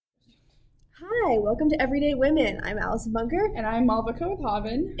Hi, welcome to Everyday Women. I'm Allison Bunker. And I'm Malvika with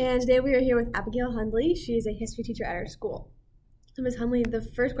Haven. And today we are here with Abigail Hundley. She is a history teacher at our school. So Ms. Hundley, the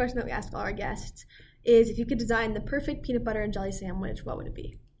first question that we ask all our guests is if you could design the perfect peanut butter and jelly sandwich, what would it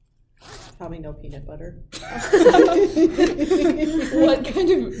be? Probably no peanut butter. What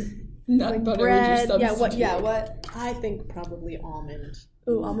kind of nut Like butter bread, would you substitute? what? I think probably almond.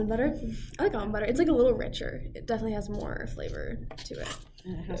 Ooh, almond butter? I like almond butter. It's like a little richer. It definitely has more flavor to it.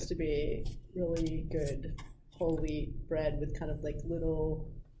 And it has to be really good whole wheat bread with kind of like little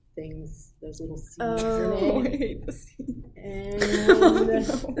things, those little seeds Oh, in I it. hate the scene. And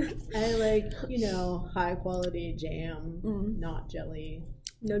I like, high quality jam, not jelly.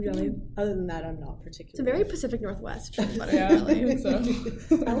 No jelly. Other than that, I'm not It's a particularly. very Pacific Northwest peanut butter Yeah, and I jelly. think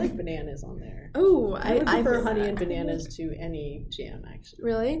so. I like bananas on there. Oh, I would prefer heard honey that. and bananas to any jam, actually.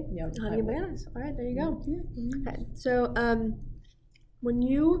 Really? Yep, Honey I and would. bananas. All right, there you go. Okay, so when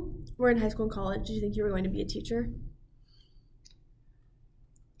you were in high school and college, did you think you were going to be a teacher?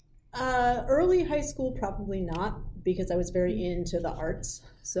 Early high school, probably not, because I was very into the arts.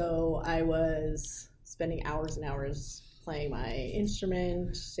 So I was spending hours and hours playing my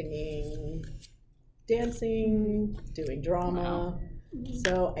instrument, singing, dancing, doing drama. Wow.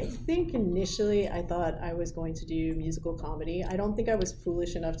 So I think initially I thought I was going to do musical comedy. I don't think I was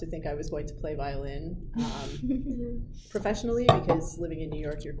foolish enough to think I was going to play violin professionally, because living in New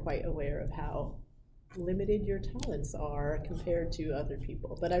York, you're quite aware of how limited your talents are compared to other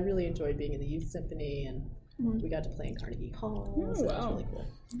people. But I really enjoyed being in the youth symphony, and we got to play in Carnegie Hall. Oh, So that was wow. really cool.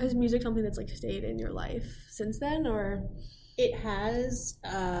 Is music something that's like stayed in your life since then, or? It has.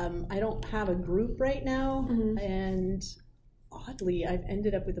 I don't have a group right now, and oddly, I've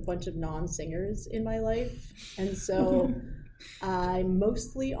ended up with a bunch of non-singers in my life, and so I'm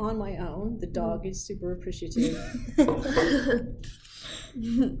mostly on my own. The dog is super appreciative.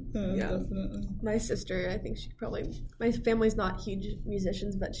 Yeah. Definitely. My sister, I think my family's not huge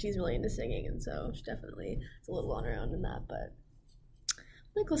musicians, but she's really into singing, and so she definitely is a little on her own in that, but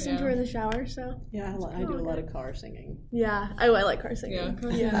I like listening to her in the shower, so. Yeah, I do a lot of car singing. Yeah, I like car singing. Yeah,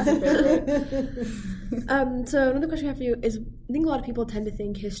 Yeah. that's my favorite. So another question I have for you is, I think a lot of people tend to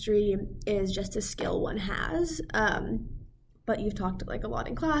think history is just a skill one has, but you've talked like a lot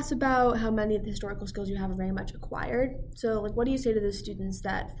in class about how many of the historical skills you have are very much acquired. So like, what do you say to those students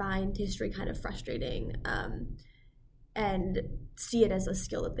that find history kind of frustrating and see it as a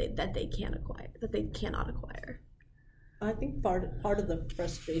skill that they cannot acquire? I think part of the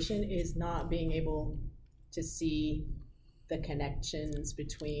frustration is not being able to see the connections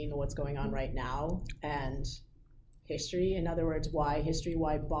between what's going on right now and history. In other words, why history?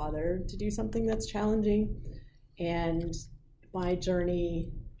 Why bother to do something that's challenging? And my journey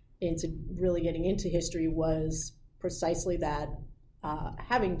into really getting into history was precisely that.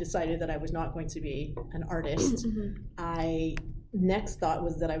 Having decided that I was not going to be an artist, I next thought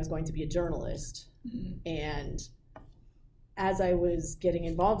was that I was going to be a journalist. And as I was getting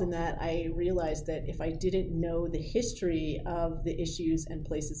involved in that, I realized that if I didn't know the history of the issues and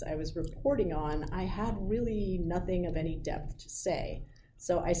places I was reporting on, I had really nothing of any depth to say.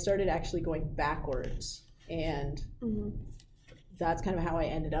 So I started actually going backwards, and that's kind of how I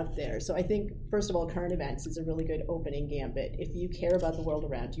ended up there. So I think, first of all, current events is a really good opening gambit. If you care about the world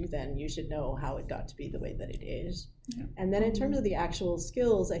around you, then you should know how it got to be the way that it is. Yeah. And then in terms of the actual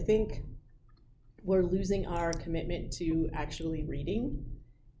skills, I think we're losing our commitment to actually reading.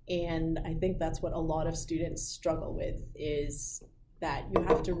 And I think that's what a lot of students struggle with, is that you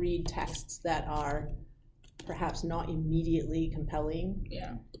have to read texts that are perhaps not immediately compelling.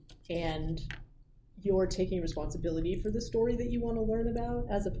 Yeah. And you're taking responsibility for the story that you want to learn about,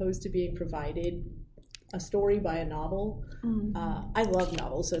 as opposed to being provided a story by a novel. I love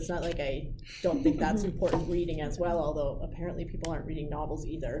novels, so it's not like I don't think that's important reading as well, although apparently people aren't reading novels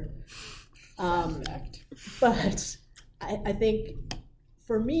either. Fact. But I think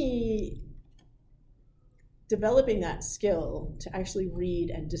for me, developing that skill to actually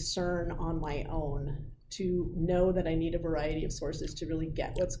read and discern on my own, to know that I need a variety of sources to really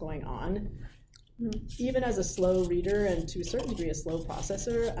get what's going on, even as a slow reader and to a certain degree a slow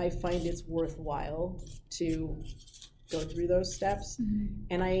processor, I find it's worthwhile to go through those steps.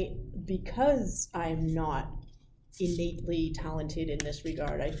 And because I'm not innately talented in this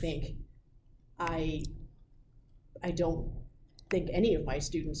regard, I think I don't think any of my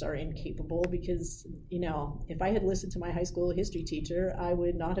students are incapable, because, if I had listened to my high school history teacher, I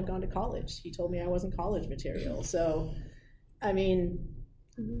would not have gone to college. He told me I wasn't college material. So,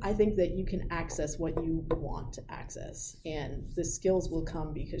 I think that you can access what you want to access, and the skills will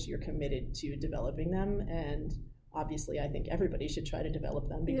come because you're committed to developing them. And obviously I think everybody should try to develop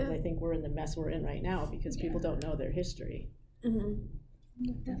them, because I think we're in the mess we're in right now because people don't know their history.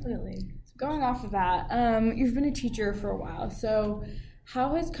 Definitely. So going off of that, you've been a teacher for a while, so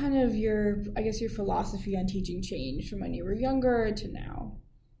how has kind of your philosophy on teaching changed from when you were younger to now?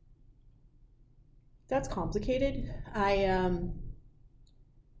 That's complicated.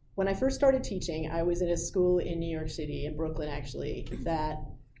 When I first started teaching, I was in a school in New York City, in Brooklyn actually, that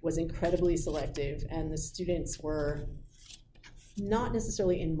was incredibly selective, and the students were not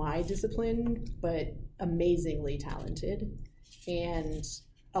necessarily in my discipline, but amazingly talented. And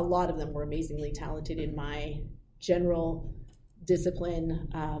a lot of them were amazingly talented in my general discipline.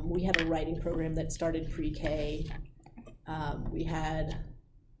 We had a writing program that started pre-K. We had,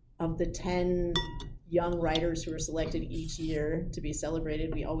 of the 10 young writers who were selected each year to be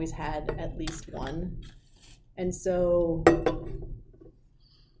celebrated, we always had at least one. And so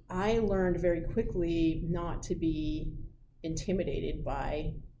I learned very quickly not to be intimidated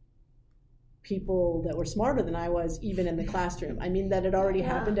by people that were smarter than I was, even in the classroom. I mean, that had already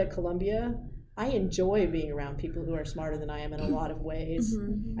happened at Columbia. I enjoy being around people who are smarter than I am in a lot of ways.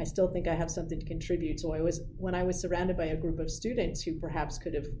 I still think I have something to contribute. So when I was surrounded by a group of students who perhaps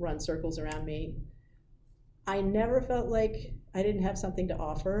could have run circles around me, I never felt like I didn't have something to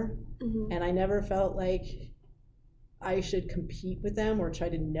offer, and I never felt like I should compete with them or try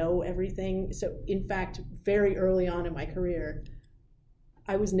to know everything. So in fact, very early on in my career,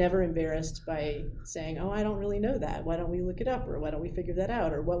 I was never embarrassed by saying, oh, I don't really know that. Why don't we look it up? Or why don't we figure that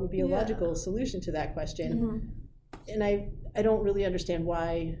out? Or what would be a logical solution to that question? And I don't really understand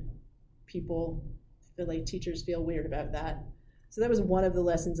why people feel like teachers feel weird about that. So that was one of the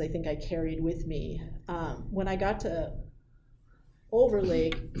lessons I think I carried with me. When I got to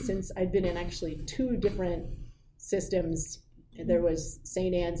Overlake, since I'd been in actually 2 different systems, there was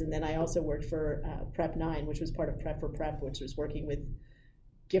St. Anne's, and then I also worked for Prep 9, which was part of Prep for Prep, which was working with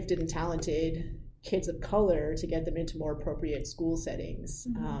gifted and talented kids of color to get them into more appropriate school settings.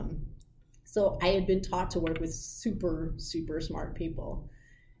 So I had been taught to work with super, super smart people.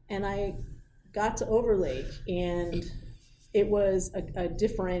 And I got to Overlake, and it was a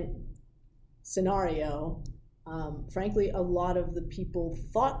different scenario. Frankly, a lot of the people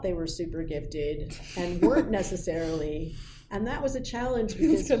thought they were super gifted and weren't necessarily. And that was a challenge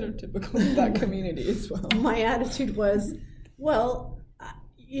because it's kind of typical of that community as well. My attitude was, well,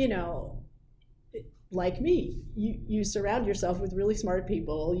 like me, you surround yourself with really smart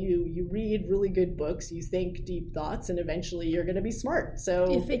people, you read really good books, you think deep thoughts, and eventually you're going to be smart. So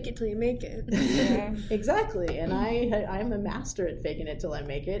you fake it till you make it. Exactly. And I'm a master at faking it till I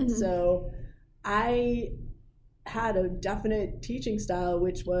make it. So I had a definite teaching style,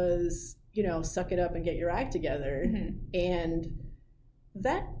 which was, suck it up and get your act together. And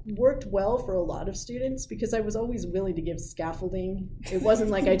that worked well for a lot of students because I was always willing to give scaffolding. It wasn't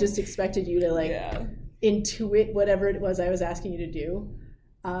like I just expected you to intuit whatever it was I was asking you to do.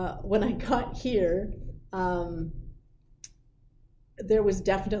 When I got here, there was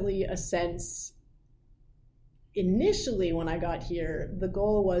definitely a sense, initially when I got here, the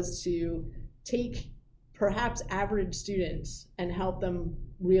goal was to take perhaps average students and help them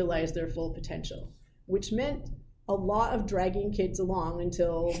realize their full potential, which meant a lot of dragging kids along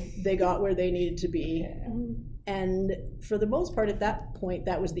until they got where they needed to be. And for the most part, at that point,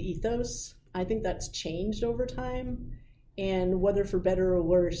 that was the ethos. I think that's changed over time. And whether for better or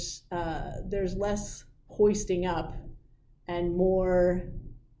worse, there's less hoisting up and more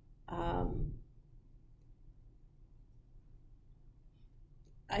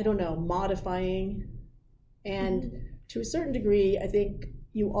modifying. And to a certain degree, I think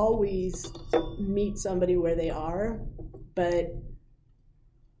you always meet somebody where they are, but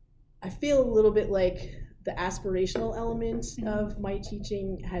I feel a little bit like the aspirational element of my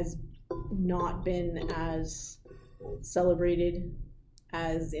teaching has not been as celebrated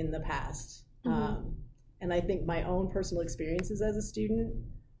as in the past. And I think my own personal experiences as a student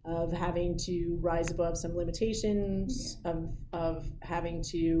of having to rise above some limitations, of having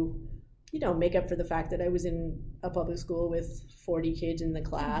to make up for the fact that I was in a public school with 40 kids in the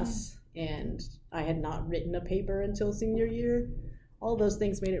class and I had not written a paper until senior year. All those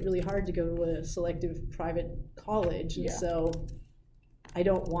things made it really hard to go to a selective private college. And so I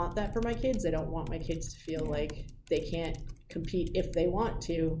don't want that for my kids. I don't want my kids to feel like they can't compete if they want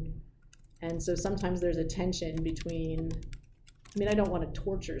to. And so sometimes there's a tension between, I don't want to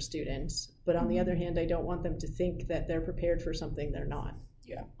torture students, but on the other hand, I don't want them to think that they're prepared for something they're not.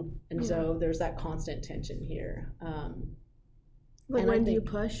 And so there's that constant tension here. When do you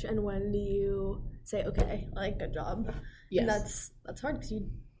push and when do you say, okay, good job? Yes. And that's hard because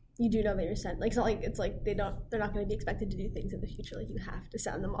you do know that you're sent. Like, it's not like they're not going to be expected to do things in the future. Like, you have to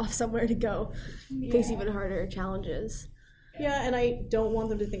send them off somewhere to go face even harder challenges. Yeah, and I don't want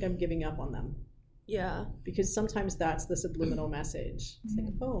them to think I'm giving up on them. Yeah. Because sometimes that's the subliminal message. It's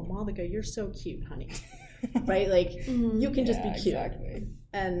like, oh, Malika, you're so cute, honey. Right? Like, you can just be cute. Exactly.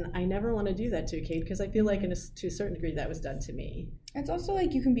 And I never want to do that to a kid because I feel like to a certain degree that was done to me. It's also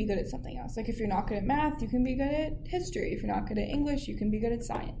like you can be good at something else. Like if you're not good at math, you can be good at history. If you're not good at English, you can be good at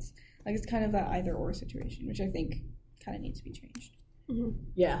science. Like it's kind of that either or situation, which I think kind of needs to be changed.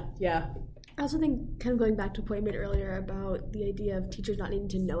 Yeah. I also think, kind of going back to a point I made earlier about the idea of teachers not needing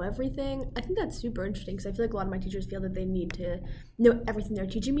to know everything, I think that's super interesting because I feel like a lot of my teachers feel that they need to know everything they're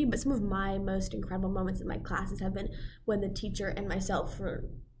teaching me, but some of my most incredible moments in my classes have been when the teacher and myself were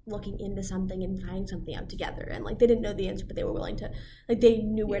looking into something and finding something out together, and like they didn't know the answer, but they were willing to, like they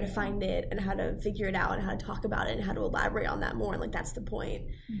knew where to find it and how to figure it out and how to talk about it and how to elaborate on that more, and like that's the point,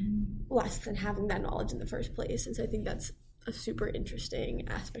 less than having that knowledge in the first place. And so I think that's a super interesting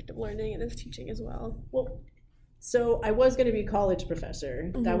aspect of learning and of teaching as well. Well, so I was going to be a college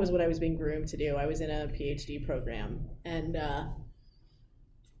professor. That was what I was being groomed to do. I was in a PhD program. And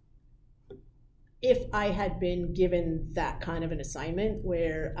if I had been given that kind of an assignment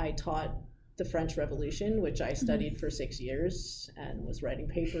where I taught the French Revolution, which I studied for 6 years and was writing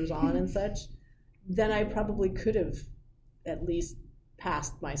papers on and such, then I probably could have at least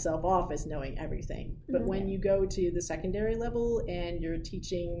passed myself off as knowing everything. But when you go to the secondary level and you're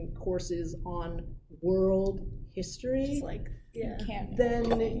teaching courses on world history, It's like, yeah. You can't.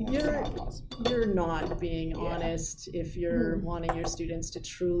 then you're not being honest if you're wanting your students to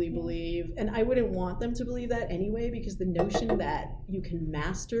truly believe. And I wouldn't want them to believe that anyway, because the notion that you can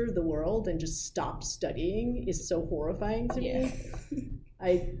master the world and just stop studying is so horrifying to me.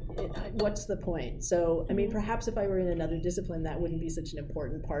 What's the point? So, I mean, perhaps if I were in another discipline, that wouldn't be such an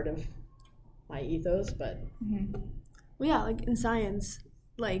important part of my ethos, but... Well, yeah, like in science,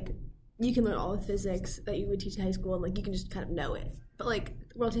 like you can learn all the physics that you would teach in high school and like you can just kind of know it. But like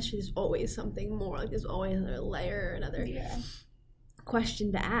world history, there's always something more. Like there's always another layer, another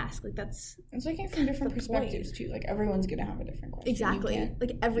question to ask. Like that's... It's like from different perspectives too. Like everyone's going to have a different question. Exactly.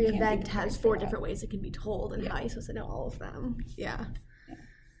 Like every event has 4 different ways it can be told, and how are you supposed to know all of them? Yeah.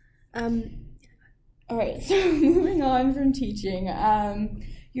 All right, so moving on from teaching,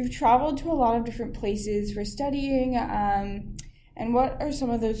 you've traveled to a lot of different places for studying, and what are some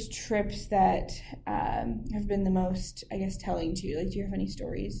of those trips that have been the most, I guess, telling to you? Like, do you have any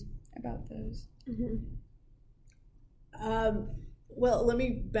stories about those? Well,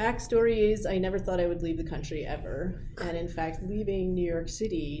 backstory is I never thought I would leave the country ever. And in fact, leaving New York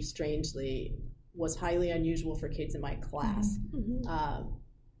City, strangely, was highly unusual for kids in my class.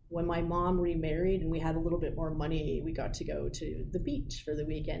 When my mom remarried and we had a little bit more money, we got to go to the beach for the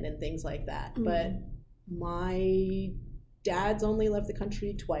weekend and things like that. But my dad's only left the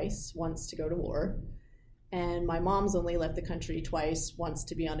country twice, once to go to war. And my mom's only left the country twice, once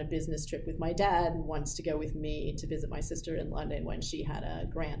to be on a business trip with my dad, and once to go with me to visit my sister in London when she had a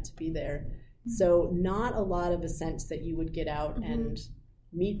grant to be there. So not a lot of a sense that you would get out and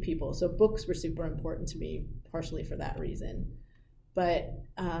meet people. So books were super important to me, partially for that reason. But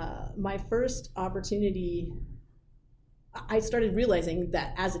my first opportunity, I started realizing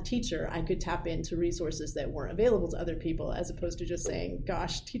that as a teacher, I could tap into resources that weren't available to other people, as opposed to just saying,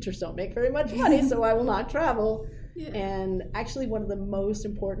 gosh, teachers don't make very much money, so I will not travel. And actually, one of the most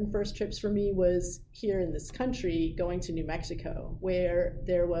important first trips for me was here in this country, going to New Mexico, where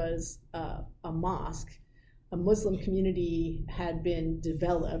there was a mosque. A Muslim community had been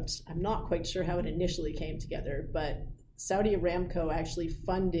developed. I'm not quite sure how it initially came together, but Saudi Aramco actually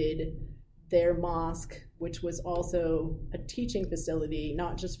funded their mosque, which was also a teaching facility,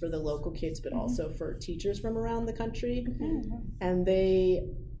 not just for the local kids, but also for teachers from around the country. And they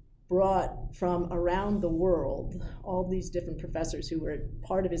brought from around the world all these different professors who were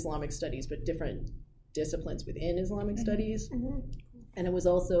part of Islamic studies, but different disciplines within Islamic studies. And it was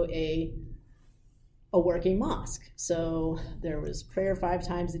also a working mosque. So there was prayer 5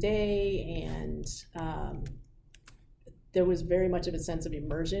 times a day, and there was very much of a sense of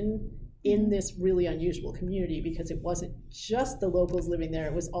immersion in this really unusual community, because it wasn't just the locals living there,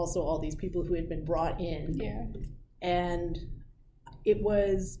 it was also all these people who had been brought in. And it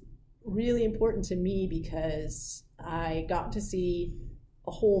was really important to me because I got to see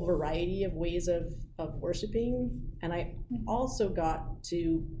a whole variety of ways of worshiping, and I also got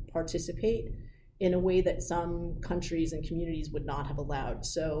to participate in a way that some countries and communities would not have allowed.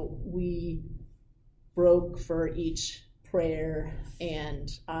 So we broke for each prayer, and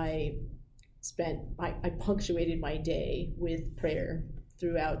I punctuated my day with prayer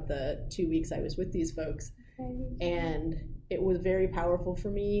throughout the 2 weeks I was with these folks. And it was very powerful for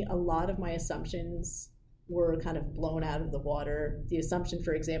me. A lot of my assumptions were kind of blown out of the water. The assumption,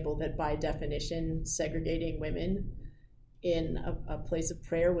 for example, that by definition, segregating women in a place of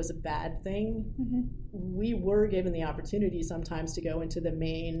prayer was a bad thing. Mm-hmm. We were given the opportunity sometimes to go into the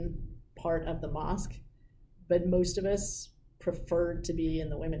main part of the mosque, but most of us preferred to be in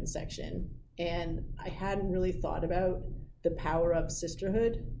the women's section. And I hadn't really thought about the power of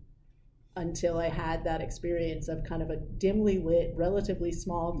sisterhood until I had that experience of kind of a dimly lit, relatively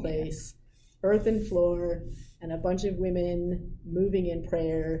small place, earthen floor, and a bunch of women moving in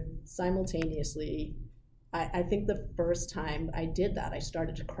prayer simultaneously. I think the first time I did that, I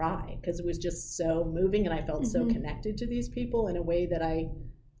started to cry because it was just so moving, and I felt so connected to these people in a way that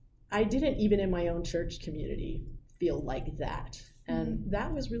I didn't even in my own church community feel like that. And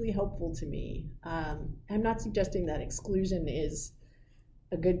that was really helpful to me. I'm not suggesting that exclusion is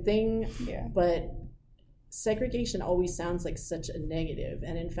a good thing, but segregation always sounds like such a negative.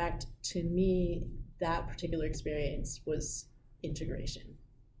 And in fact, to me, that particular experience was integration.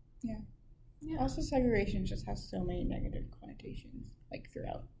 Yeah. Also, segregation just has so many negative connotations, like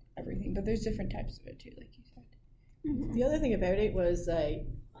throughout everything. But there's different types of it too, like you said. The other thing about it was I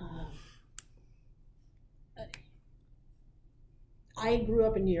grew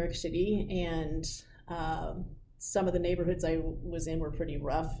up in New York City, and some of the neighborhoods I was in were pretty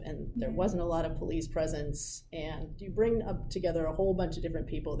rough, and there wasn't a lot of police presence. And you bring up together a whole bunch of different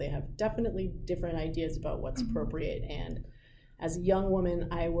people. They have definitely different ideas about what's appropriate. And as a young woman,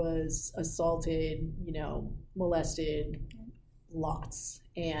 I was assaulted, molested, lots.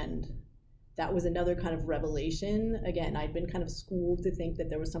 And that was another kind of revelation. Again, I'd been kind of schooled to think that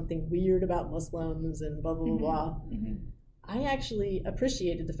there was something weird about Muslims and blah, blah, blah, blah. I actually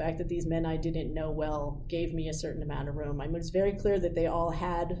appreciated the fact that these men I didn't know well gave me a certain amount of room. I mean, it was very clear that they all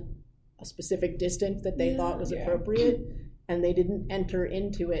had a specific distance that they thought was appropriate, and they didn't enter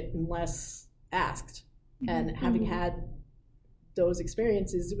into it unless asked. And having had those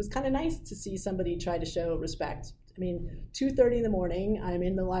experiences, it was kind of nice to see somebody try to show respect. I mean, 2:30 in the morning, I'm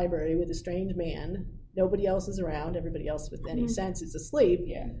in the library with a strange man. Nobody else is around. Everybody else with any sense is asleep.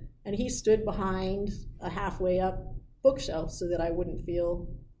 And he stood behind a halfway up bookshelf so that I wouldn't feel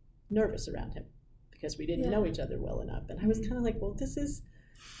nervous around him because we didn't know each other well enough. And I was kind of like, well, this is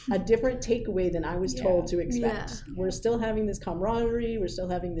a different takeaway than I was told to expect. We're still having this camaraderie. We're still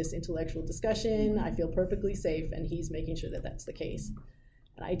having this intellectual discussion. I feel perfectly safe, and he's making sure that that's the case.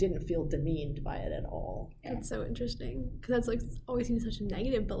 And I didn't feel demeaned by it at all. That's so interesting because that's always seems such a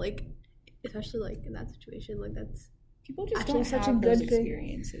negative, but especially in that situation, that's people just actually don't such have a good those thing.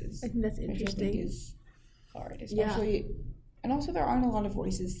 experiences. I think that's Which I interesting. think is hard, especially. And also, there aren't a lot of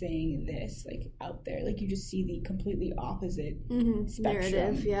voices saying this out there. You just see the completely opposite spectrum,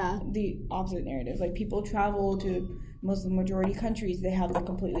 narrative. the opposite narrative. People travel to Muslim majority countries, they have the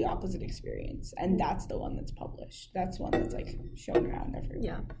completely opposite experience, and that's the one that's published. That's one that's shown around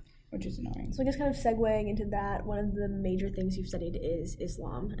everywhere, which is annoying. So I guess kind of segueing into that, one of the major things you've studied is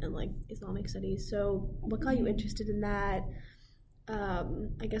Islam and Islamic studies. So what got you interested in that?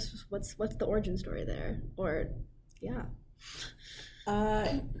 I guess what's the origin story there? Or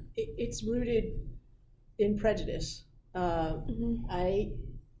it's rooted in prejudice. I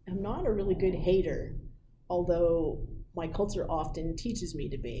am not a really good hater, although my culture often teaches me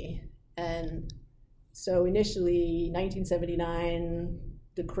to be. And so initially, 1979,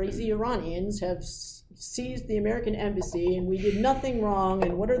 the crazy Iranians have seized the American embassy, and we did nothing wrong,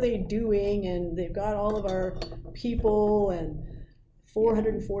 and what are they doing? And they've got all of our people, and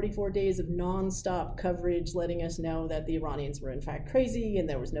 444 days of non-stop coverage letting us know that the Iranians were in fact crazy, and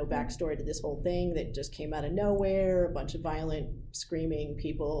there was no backstory to this whole thing that just came out of nowhere. A bunch of violent, screaming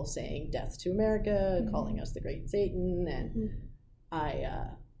people saying death to America, calling us the Great Satan. And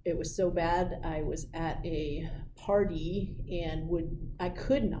it was so bad, I was at a party and I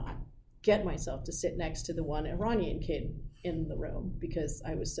could not get myself to sit next to the one Iranian kid in the room because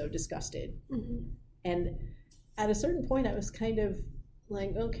I was so disgusted. And at a certain point, I was kind of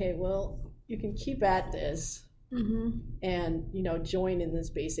okay, well, you can keep at this and, join in this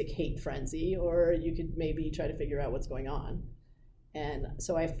basic hate frenzy, or you could maybe try to figure out what's going on. And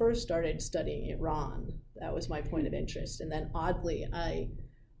so I first started studying Iran. That was my point of interest. And then oddly,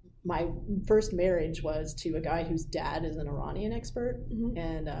 my first marriage was to a guy whose dad is an Iranian expert,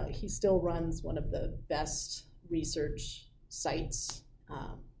 and he still runs one of the best research sites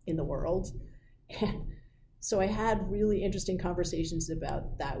in the world. And so I had really interesting conversations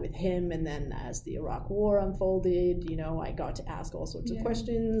about that with him. And then as the Iraq War unfolded, I got to ask all sorts of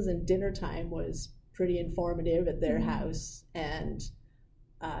questions, and dinner time was pretty informative at their house. And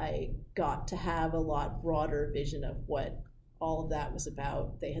I got to have a lot broader vision of what all of that was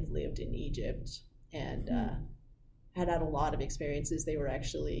about. They had lived in Egypt and had a lot of experiences. They were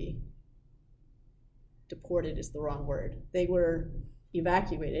actually deported is the wrong word. They were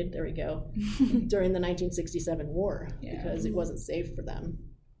evacuated, there we go, during the 1967 war because it wasn't safe for them.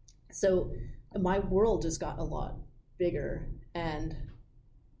 So my world just got a lot bigger, and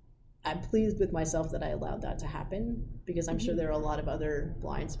I'm pleased with myself that I allowed that to happen, because I'm sure there are a lot of other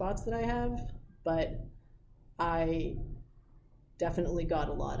blind spots that I have, but I definitely got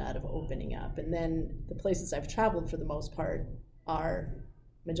a lot out of opening up. And then the places I've traveled for the most part are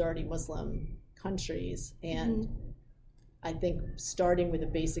majority Muslim countries, and I think starting with a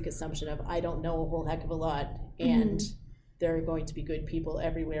basic assumption of I don't know a whole heck of a lot, and there are going to be good people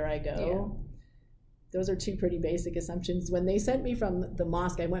everywhere I go. Those are two pretty basic assumptions. When they sent me from the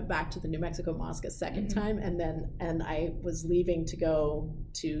mosque, I went back to the New Mexico mosque a second time, and I was leaving to go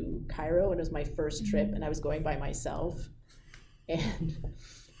to Cairo, and it was my first trip, and I was going by myself, and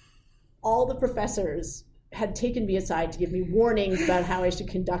all the professors had taken me aside to give me warnings about how I should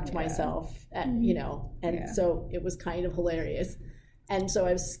conduct myself, so it was kind of hilarious. And so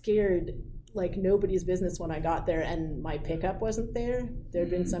I was scared like nobody's business when I got there, and my pickup wasn't there. There'd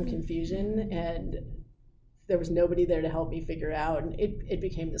been some confusion, and there was nobody there to help me figure out, and it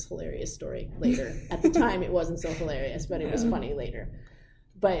became this hilarious story later. At the time, it wasn't so hilarious, but it was funny later.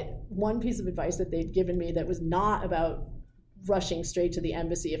 But one piece of advice that they'd given me that was not about rushing straight to the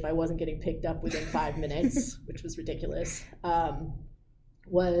embassy if I wasn't getting picked up within 5 minutes, which was ridiculous,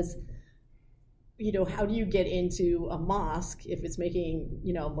 was, how do you get into a mosque if it's making,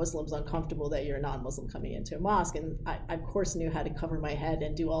 Muslims uncomfortable that you're a non-Muslim coming into a mosque? And I, of course, knew how to cover my head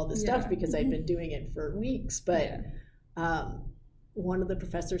and do all this stuff because I'd been doing it for weeks. But one of the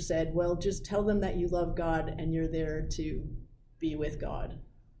professors said, well, just tell them that you love God and you're there to be with God.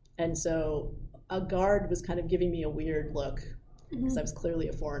 And so a guard was kind of giving me a weird look because I was clearly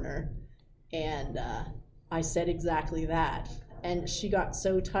a foreigner. And I said exactly that. And she got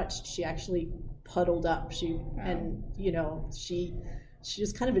so touched, she actually puddled up. She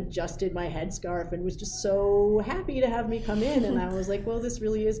just kind of adjusted my headscarf and was just so happy to have me come in. And I was like, well, this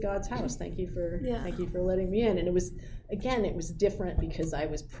really is God's house. Thank you for letting me in. And it was different because I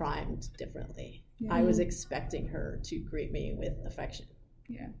was primed differently. I was expecting her to greet me with affection.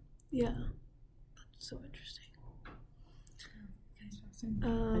 Yeah. So interesting.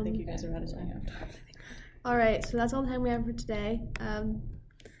 I think you guys are out of time. All right, so that's all the time we have for today.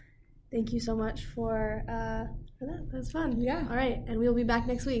 Thank you so much for that. That was fun. Yeah. All right, and we'll be back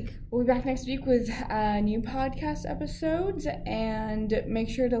next week. We'll be back next week with new podcast episodes, and make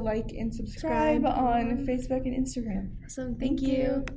sure to like and subscribe on Facebook and Instagram. Awesome. Thank you.